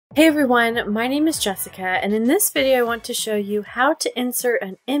Hey everyone, my name is Jessica, and in this video I want to show you how to insert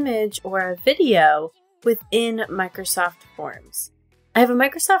an image or a video within Microsoft Forms. I have a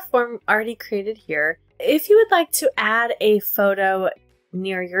Microsoft form already created here. If you would like to add a photo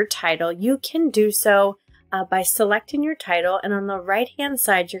near your title, you can do so by selecting your title, and on the right hand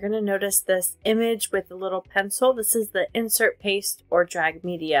side you're going to notice this image with a little pencil. This is the Insert, Paste, or Drag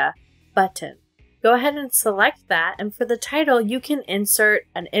Media button. Go ahead and select that, and for the title, you can insert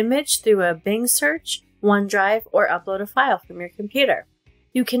an image through a Bing search, OneDrive, or upload a file from your computer.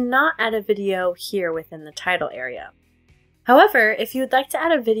 You cannot add a video here within the title area. However, if you would like to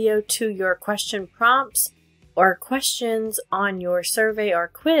add a video to your question prompts or questions on your survey or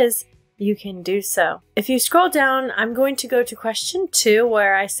quiz, you can do so. If you scroll down, I'm going to go to question 2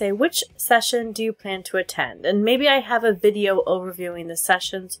 where I say, which session do you plan to attend? And maybe I have a video overviewing the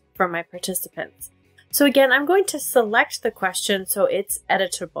sessions for my participants. So again, I'm going to select the question so it's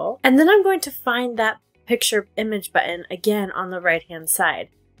editable, and then I'm going to find that picture image button again on the right hand side.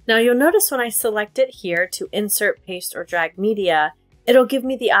 Now you'll notice when I select it here to insert, paste, or drag media, it'll give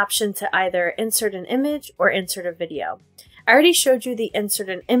me the option to either insert an image or insert a video. I already showed you the insert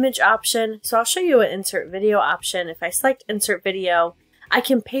an image option, so I'll show you an insert video option. If I select insert video, I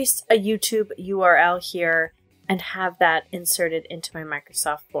can paste a YouTube URL here and have that inserted into my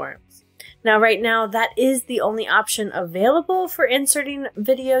Microsoft Forms. Now, right now, that is the only option available for inserting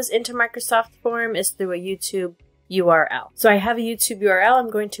videos into Microsoft Form is through a YouTube URL. So I have a YouTube URL I'm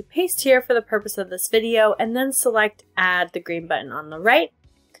going to paste here for the purpose of this video and then select add the green button on the right.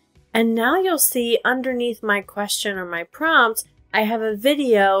 And now you'll see underneath my question or my prompt, I have a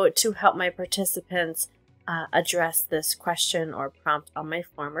video to help my participants address this question or prompt on my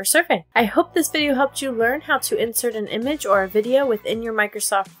form or survey. I hope this video helped you learn how to insert an image or a video within your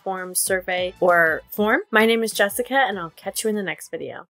Microsoft Forms survey or form. My name is Jessica, and I'll catch you in the next video.